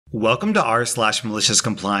Welcome to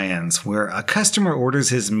r/Maliciouscompliance, where a customer orders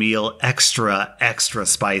his meal extra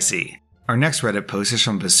spicy. Our next Reddit post is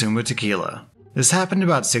from Basuma Tequila. This happened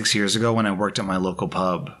about 6 years ago when I worked at my local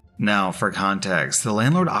pub. Now, for context, the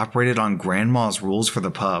landlord operated on grandma's rules for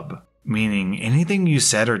the pub, meaning anything you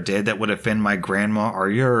said or did that would offend my grandma or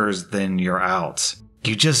yours, then you're out.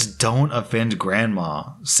 You just don't offend grandma.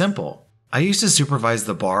 Simple. I used to supervise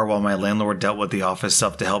the bar while my landlord dealt with the office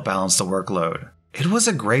stuff to help balance the workload. It was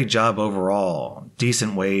a great job overall.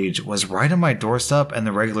 Decent wage, was right on my doorstep, and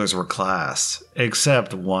the regulars were class.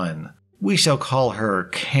 Except one. We shall call her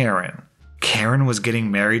Karen. Karen was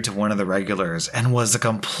getting married to one of the regulars and was a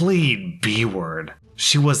complete B-word.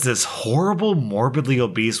 She was this horrible, morbidly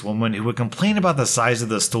obese woman who would complain about the size of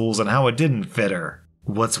the stools and how it didn't fit her.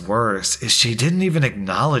 What's worse is she didn't even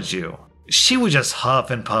acknowledge you. She would just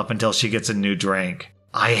huff and puff until she gets a new drink.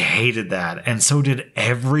 I hated that, and so did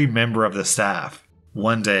every member of the staff.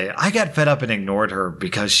 One day, I got fed up and ignored her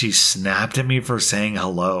because she snapped at me for saying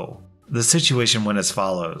hello. The situation went as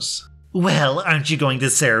follows. Well, aren't you going to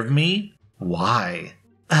serve me? Why?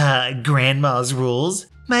 Grandma's rules.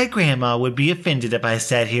 My grandma would be offended if I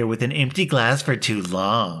sat here with an empty glass for too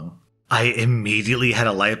long. I immediately had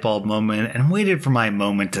a light bulb moment and waited for my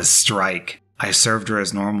moment to strike. I served her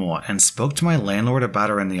as normal and spoke to my landlord about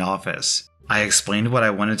her in the office. I explained what I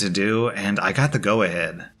wanted to do, and I got the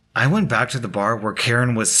go-ahead. I went back to the bar where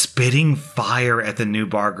Karen was spitting fire at the new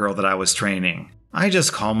bar girl that I was training. I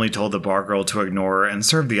just calmly told the bar girl to ignore her and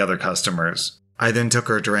serve the other customers. I then took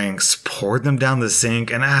her drinks, poured them down the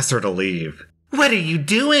sink, and asked her to leave. What are you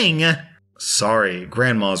doing? Sorry,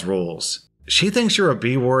 grandma's rules. She thinks you're a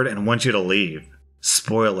B-word and wants you to leave.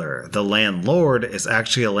 Spoiler, the landlord is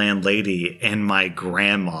actually a landlady and my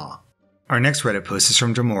grandma. Our next Reddit post is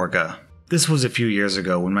from Dromorga. This was a few years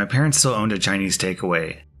ago when my parents still owned a Chinese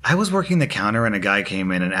takeaway. I was working the counter and a guy came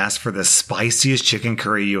in and asked for the spiciest chicken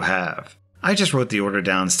curry you have. I just wrote the order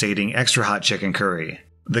down stating extra hot chicken curry.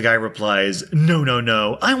 The guy replies,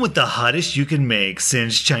 No, I want the hottest you can make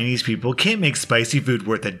since Chinese people can't make spicy food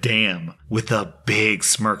worth a damn, with a big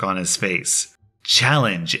smirk on his face.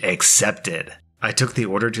 Challenge accepted. I took the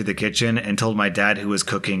order to the kitchen and told my dad who was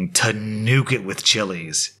cooking to nuke it with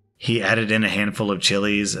chilies. He added in a handful of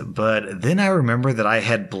chilies, but then I remembered that I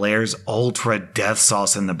had Blair's Ultra Death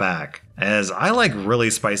Sauce in the back, as I like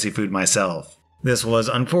really spicy food myself. This was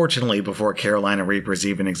unfortunately before Carolina Reapers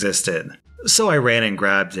even existed. So I ran and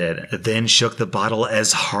grabbed it, then shook the bottle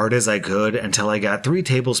as hard as I could until I got 3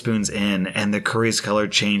 tablespoons in and the curry's color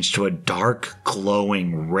changed to a dark,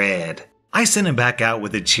 glowing red. I sent it back out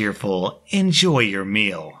with a cheerful, enjoy your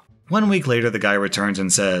meal. 1 week later the guy returns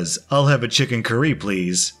and says, I'll have a chicken curry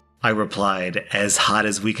please. I replied, as hot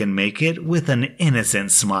as we can make it, with an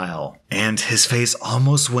innocent smile. And his face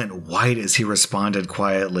almost went white as he responded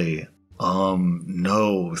quietly,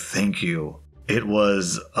 no, thank you. It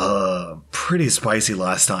was, pretty spicy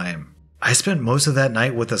last time. I spent most of that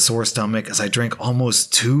night with a sore stomach as I drank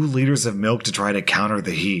almost 2 liters of milk to try to counter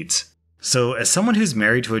the heat. So, as someone who's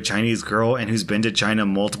married to a Chinese girl and who's been to China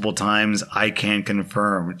multiple times, I can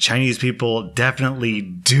confirm Chinese people definitely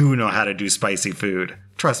do know how to do spicy food.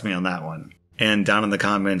 Trust me on that one. And down in the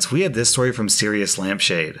comments, we have this story from Serious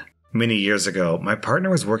Lampshade. Many years ago, my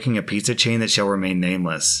partner was working a pizza chain that shall remain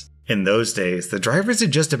nameless. In those days, the drivers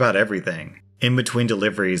did just about everything. In between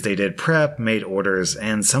deliveries, they did prep, made orders,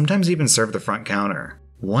 and sometimes even served the front counter.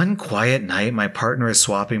 One quiet night, my partner is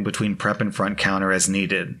swapping between prep and front counter as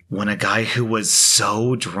needed, when a guy who was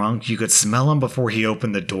so drunk you could smell him before he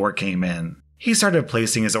opened the door came in. He started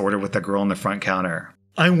placing his order with the girl on the front counter.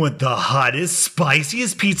 I want the hottest,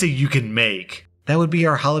 spiciest pizza you can make. That would be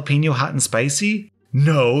our jalapeno hot and spicy?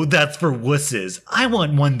 No, that's for wusses. I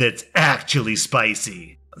want one that's actually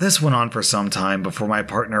spicy. This went on for some time before my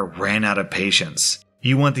partner ran out of patience.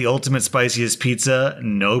 You want the ultimate spiciest pizza?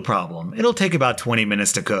 No problem. It'll take about 20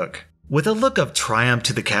 minutes to cook. With a look of triumph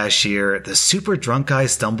to the cashier, the super drunk guy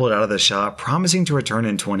stumbled out of the shop promising to return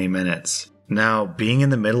in 20 minutes. Now, being in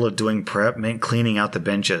the middle of doing prep meant cleaning out the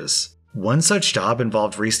benches. One such job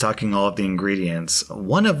involved restocking all of the ingredients,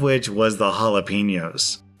 one of which was the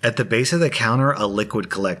jalapenos. At the base of the counter, a liquid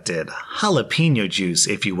collected. Jalapeno juice,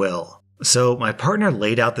 if you will. So my partner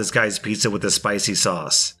laid out this guy's pizza with the spicy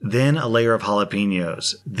sauce, then a layer of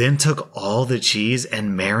jalapenos, then took all the cheese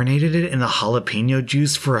and marinated it in the jalapeno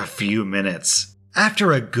juice for a few minutes.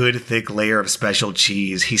 After a good thick layer of special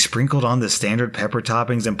cheese, he sprinkled on the standard pepper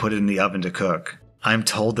toppings and put it in the oven to cook. I'm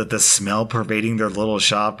told that the smell pervading their little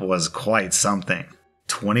shop was quite something.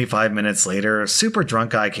 25 minutes later, super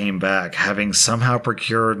drunk guy came back, having somehow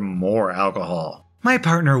procured more alcohol. My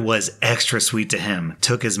partner was extra sweet to him,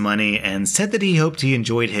 took his money, and said that he hoped he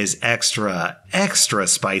enjoyed his extra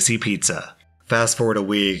spicy pizza. Fast forward a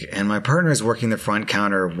week, and my partner is working the front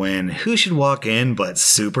counter when who should walk in but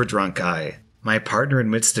super drunk guy. My partner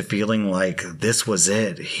admits to feeling like this was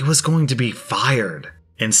it. He was going to be fired.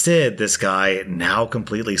 Instead, this guy, now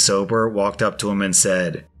completely sober, walked up to him and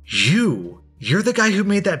said, You're the guy who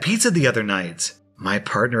made that pizza the other night. My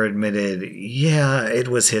partner admitted, yeah, it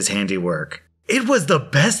was his handiwork. It was the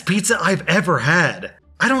best pizza I've ever had.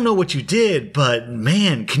 I don't know what you did, but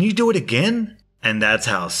man, can you do it again? And that's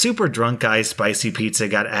how Super Drunk Guy's Spicy Pizza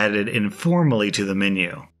got added informally to the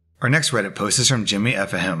menu. Our next Reddit post is from Jimmy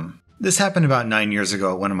Effahem. This happened about 9 years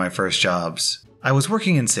ago at one of my first jobs. I was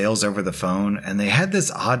working in sales over the phone, and they had this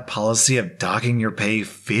odd policy of docking your pay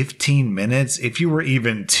 15 minutes if you were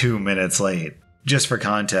even 2 minutes late. Just for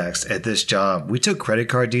context, at this job, we took credit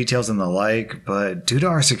card details and the like, but due to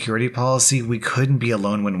our security policy, we couldn't be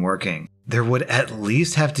alone when working. There would at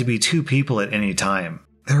least have to be 2 people at any time.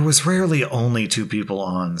 There was rarely only 2 people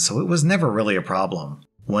on, so it was never really a problem.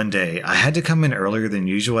 One day, I had to come in earlier than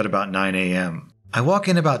usual at about 9 a.m. I walk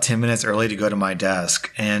in about 10 minutes early to go to my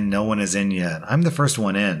desk, and no one is in yet. I'm the first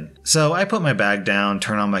one in. So I put my bag down,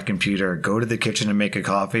 turn on my computer, go to the kitchen and make a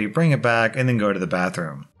coffee, bring it back, and then go to the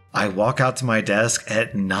bathroom. I walk out to my desk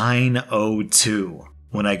at 9:02.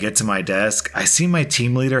 When I get to my desk, I see my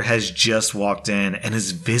team leader has just walked in and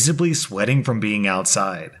is visibly sweating from being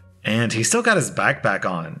outside. And he still got his backpack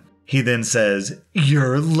on. He then says,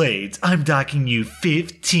 "You're late. I'm docking you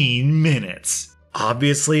 15 minutes."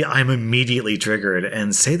 Obviously, I'm immediately triggered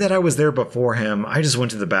and say that I was there before him. I just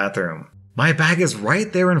went to the bathroom. My bag is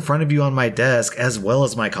right there in front of you on my desk as well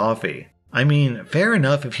as my coffee. I mean, fair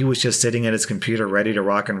enough if he was just sitting at his computer ready to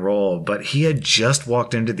rock and roll, but he had just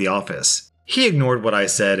walked into the office. He ignored what I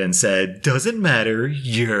said and said, "Doesn't matter,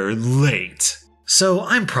 you're late." So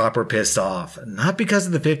I'm proper pissed off, not because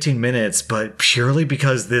of the 15 minutes, but purely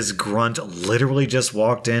because this grunt literally just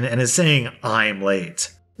walked in and is saying I'm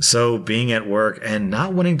late. So being at work and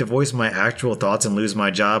not wanting to voice my actual thoughts and lose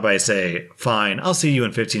my job, I say, "Fine, I'll see you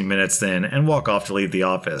in 15 minutes then," and walk off to leave the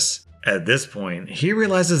office. At this point, he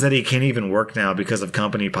realizes that he can't even work now because of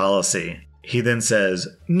company policy. He then says,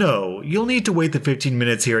 "No, you'll need to wait the 15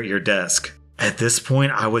 minutes here at your desk." At this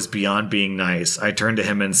point, I was beyond being nice. I turned to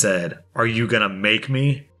him and said, "Are you gonna make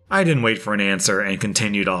me?" I didn't wait for an answer and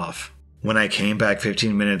continued off. When I came back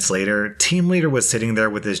 15 minutes later, team leader was sitting there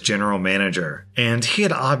with his general manager, and he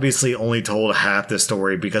had obviously only told half the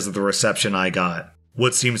story because of the reception I got.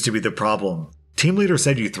 "What seems to be the problem?" "Team leader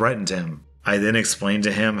said you threatened him." I then explained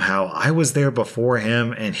to him how I was there before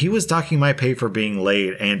him and he was docking my pay for being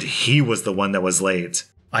late and he was the one that was late.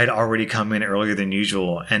 I'd already come in earlier than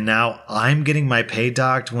usual and now I'm getting my pay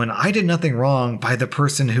docked when I did nothing wrong by the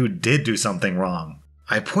person who did do something wrong.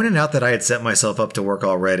 I pointed out that I had set myself up to work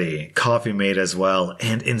already, coffee made as well,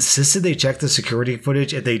 and insisted they check the security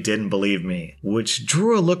footage if they didn't believe me, which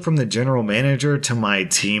drew a look from the general manager to my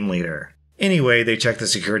team leader. Anyway, they checked the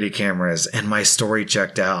security cameras, and my story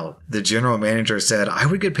checked out. The general manager said I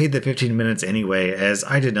would get paid the 15 minutes anyway, as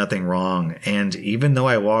I did nothing wrong, and even though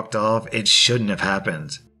I walked off, it shouldn't have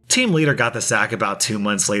happened. Team leader got the sack about 2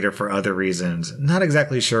 months later for other reasons. Not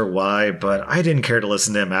exactly sure why, but I didn't care to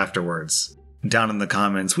listen to him afterwards. Down in the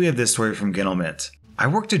comments, we have this story from Gilmit. I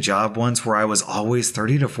worked a job once where I was always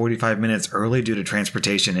 30 to 45 minutes early due to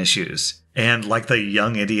transportation issues. And like the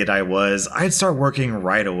young idiot I was, I'd start working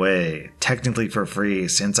right away, technically for free,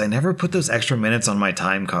 since I never put those extra minutes on my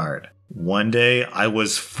time card. One day, I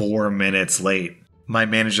was 4 minutes late. My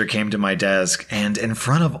manager came to my desk and in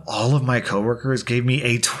front of all of my coworkers gave me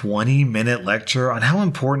a 20-minute lecture on how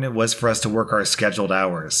important it was for us to work our scheduled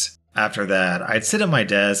hours. After that, I'd sit at my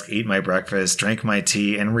desk, eat my breakfast, drink my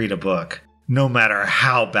tea, and read a book, no matter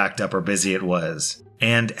how backed up or busy it was.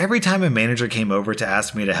 And every time a manager came over to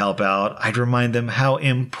ask me to help out, I'd remind them how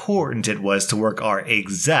important it was to work our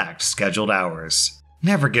exact scheduled hours.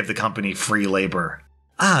 Never give the company free labor.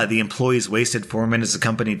 The employees wasted 4 minutes of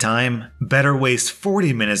company time. Better waste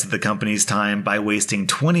 40 minutes of the company's time by wasting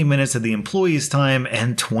 20 minutes of the employee's time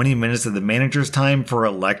and 20 minutes of the manager's time for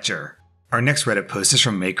a lecture. Our next Reddit post is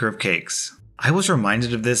from Maker of Cakes. I was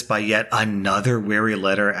reminded of this by yet another weary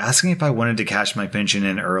letter asking if I wanted to cash my pension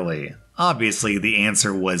in early. Obviously, the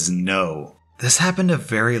answer was no. This happened a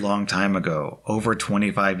very long time ago, over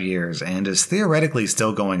 25 years, and is theoretically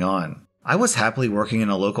still going on. I was happily working in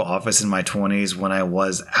a local office in my 20s when I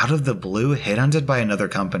was, out of the blue, headhunted by another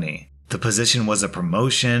company. The position was a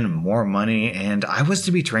promotion, more money, and I was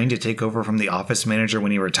to be trained to take over from the office manager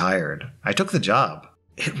when he retired. I took the job.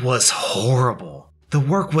 It was horrible. The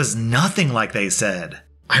work was nothing like they said.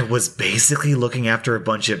 I was basically looking after a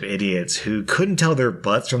bunch of idiots who couldn't tell their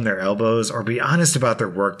butts from their elbows or be honest about their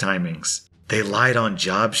work timings. They lied on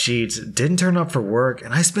job sheets, didn't turn up for work,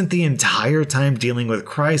 and I spent the entire time dealing with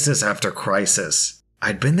crisis after crisis.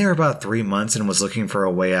 I'd been there about 3 months and was looking for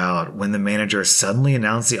a way out when the manager suddenly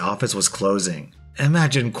announced the office was closing.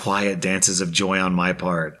 Imagine quiet dances of joy on my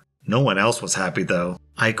part. No one else was happy though.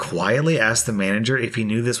 I quietly asked the manager if he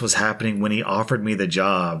knew this was happening when he offered me the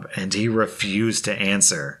job, and he refused to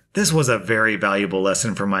answer. This was a very valuable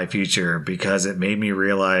lesson for my future because it made me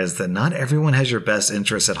realize that not everyone has your best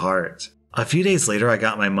interests at heart. A few days later, I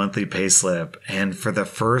got my monthly payslip, and for the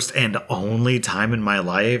first and only time in my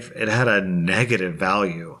life, it had a negative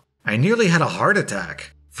value. I nearly had a heart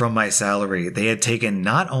attack. From my salary, they had taken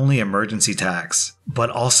not only emergency tax, but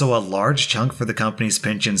also a large chunk for the company's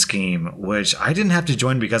pension scheme, which I didn't have to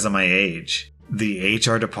join because of my age. The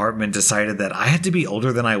HR department decided that I had to be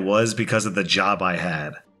older than I was because of the job I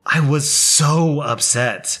had. I was so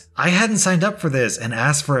upset. I hadn't signed up for this and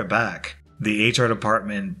asked for it back. The HR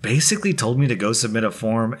department basically told me to go submit a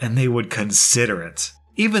form and they would consider it.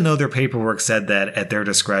 Even though their paperwork said that at their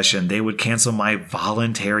discretion they would cancel my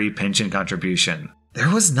voluntary pension contribution. There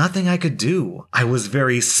was nothing I could do. I was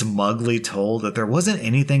very smugly told that there wasn't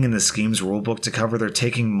anything in the scheme's rulebook to cover their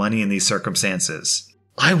taking money in these circumstances.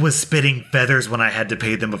 I was spitting feathers when I had to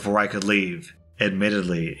pay them before I could leave.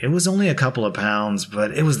 Admittedly, it was only a couple of pounds,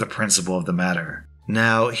 but it was the principle of the matter.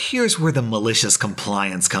 Now, here's where the malicious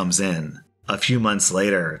compliance comes in. A few months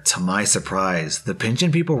later, to my surprise, the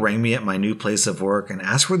pension people rang me at my new place of work and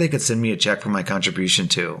asked where they could send me a check for my contribution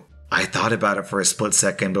to. I thought about it for a split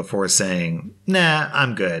second before saying, "Nah,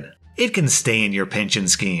 I'm good. It can stay in your pension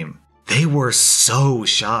scheme." They were so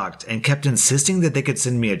shocked and kept insisting that they could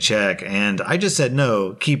send me a check, and I just said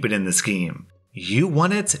no, keep it in the scheme. You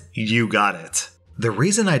want it, you got it. The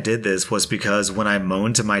reason I did this was because when I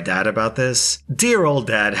moaned to my dad about this, dear old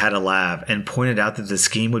dad had a laugh and pointed out that the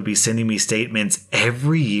scheme would be sending me statements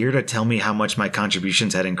every year to tell me how much my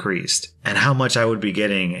contributions had increased, and how much I would be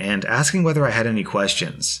getting, and asking whether I had any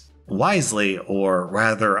questions. Wisely, or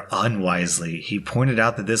rather unwisely, he pointed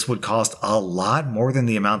out that this would cost a lot more than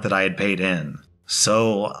the amount that I had paid in.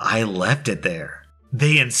 So I left it there.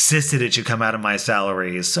 They insisted it should come out of my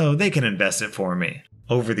salary so they can invest it for me.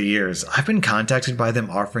 Over the years, I've been contacted by them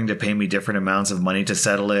offering to pay me different amounts of money to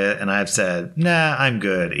settle it, and I've said, nah, I'm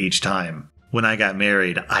good each time. When I got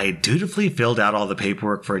married, I dutifully filled out all the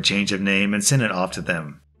paperwork for a change of name and sent it off to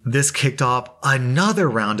them. This kicked off another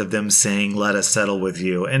round of them saying, let us settle with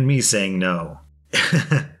you, and me saying no.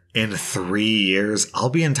 In 3 years, I'll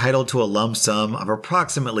be entitled to a lump sum of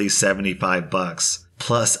approximately $75,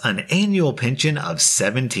 plus an annual pension of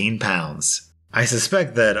 17 pounds. I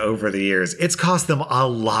suspect that over the years, it's cost them a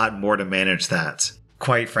lot more to manage that.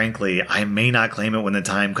 Quite frankly, I may not claim it when the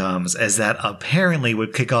time comes, as that apparently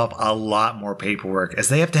would kick off a lot more paperwork, as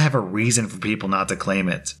they have to have a reason for people not to claim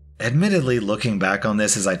it. Admittedly, looking back on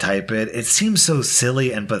this as I type it, it seems so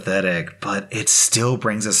silly and pathetic, but it still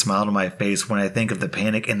brings a smile to my face when I think of the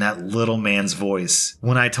panic in that little man's voice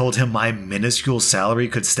when I told him my minuscule salary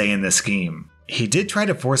could stay in the scheme. He did try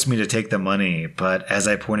to force me to take the money, but as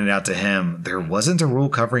I pointed out to him, there wasn't a rule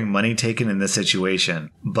covering money taken in this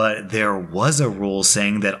situation. But there was a rule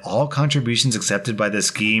saying that all contributions accepted by the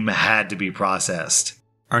scheme had to be processed.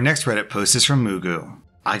 Our next Reddit post is from Mugu.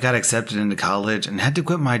 I got accepted into college and had to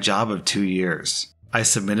quit my job of 2 years. I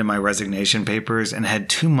submitted my resignation papers and had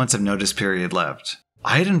 2 months of notice period left.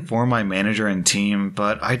 I had informed my manager and team,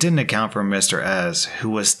 but I didn't account for Mr. S, who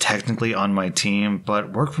was technically on my team,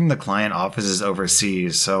 but worked from the client offices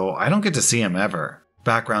overseas, so I don't get to see him ever.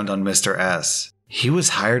 Background on Mr. S. He was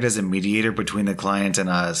hired as a mediator between the client and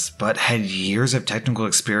us, but had years of technical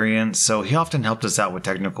experience, so he often helped us out with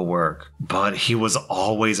technical work. But he was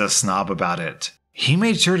always a snob about it. He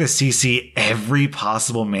made sure to CC every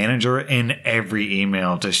possible manager in every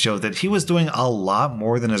email to show that he was doing a lot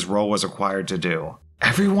more than his role was required to do.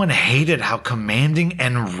 Everyone hated how commanding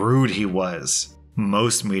and rude he was.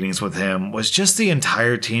 Most meetings with him was just the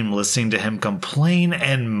entire team listening to him complain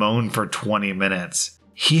and moan for 20 minutes.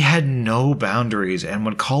 He had no boundaries and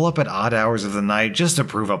would call up at odd hours of the night just to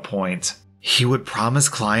prove a point. He would promise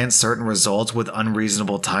clients certain results with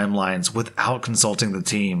unreasonable timelines without consulting the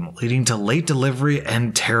team, leading to late delivery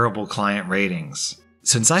and terrible client ratings.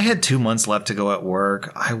 Since I had 2 months left to go at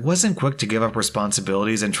work, I wasn't quick to give up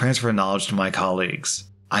responsibilities and transfer knowledge to my colleagues.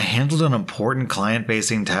 I handled an important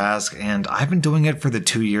client-facing task, and I've been doing it for the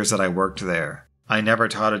 2 years that I worked there. I never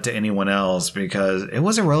taught it to anyone else because it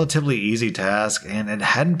was a relatively easy task and it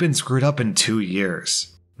hadn't been screwed up in 2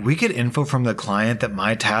 years. We get info from the client that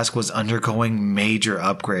my task was undergoing major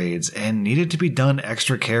upgrades and needed to be done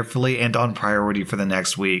extra carefully and on priority for the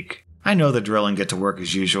next week. I know the drill and get to work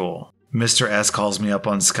as usual. Mr. S calls me up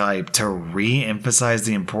on Skype to re-emphasize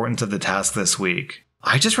the importance of the task this week.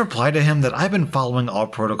 I just reply to him that I've been following all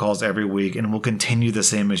protocols every week and will continue the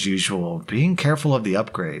same as usual, being careful of the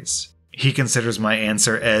upgrades. He considers my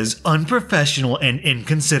answer as unprofessional and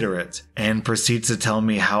inconsiderate, and proceeds to tell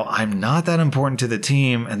me how I'm not that important to the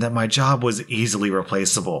team and that my job was easily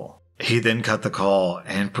replaceable. He then cut the call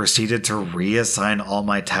and proceeded to reassign all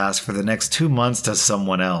my tasks for the next 2 months to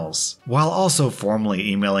someone else, while also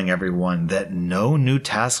formally emailing everyone that no new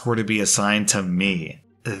tasks were to be assigned to me.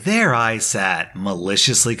 There I sat,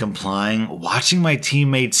 maliciously complying, watching my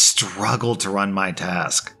teammates struggle to run my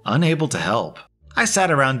task, unable to help. I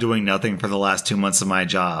sat around doing nothing for the last 2 months of my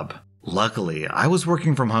job. Luckily, I was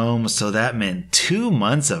working from home, so that meant 2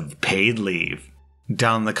 months of paid leave.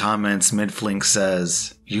 Down in the comments, Midflink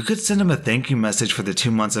says, "You could send him a thank you message for the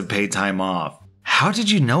 2 months of paid time off. How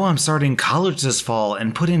did you know I'm starting college this fall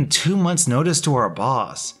and put in 2 months notice to our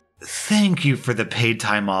boss? Thank you for the paid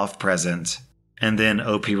time off present." And then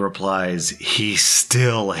OP replies, "He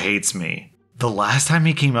still hates me." The last time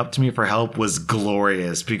he came up to me for help was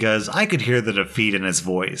glorious because I could hear the defeat in his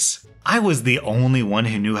voice. I was the only one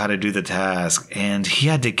who knew how to do the task, and he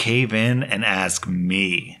had to cave in and ask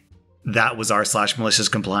me. That was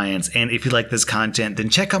r/Maliciouscompliance, and if you like this content, then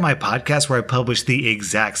check out my podcast where I publish the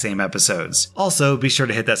exact same episodes. Also, be sure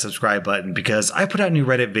to hit that subscribe button because I put out new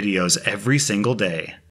Reddit videos every single day.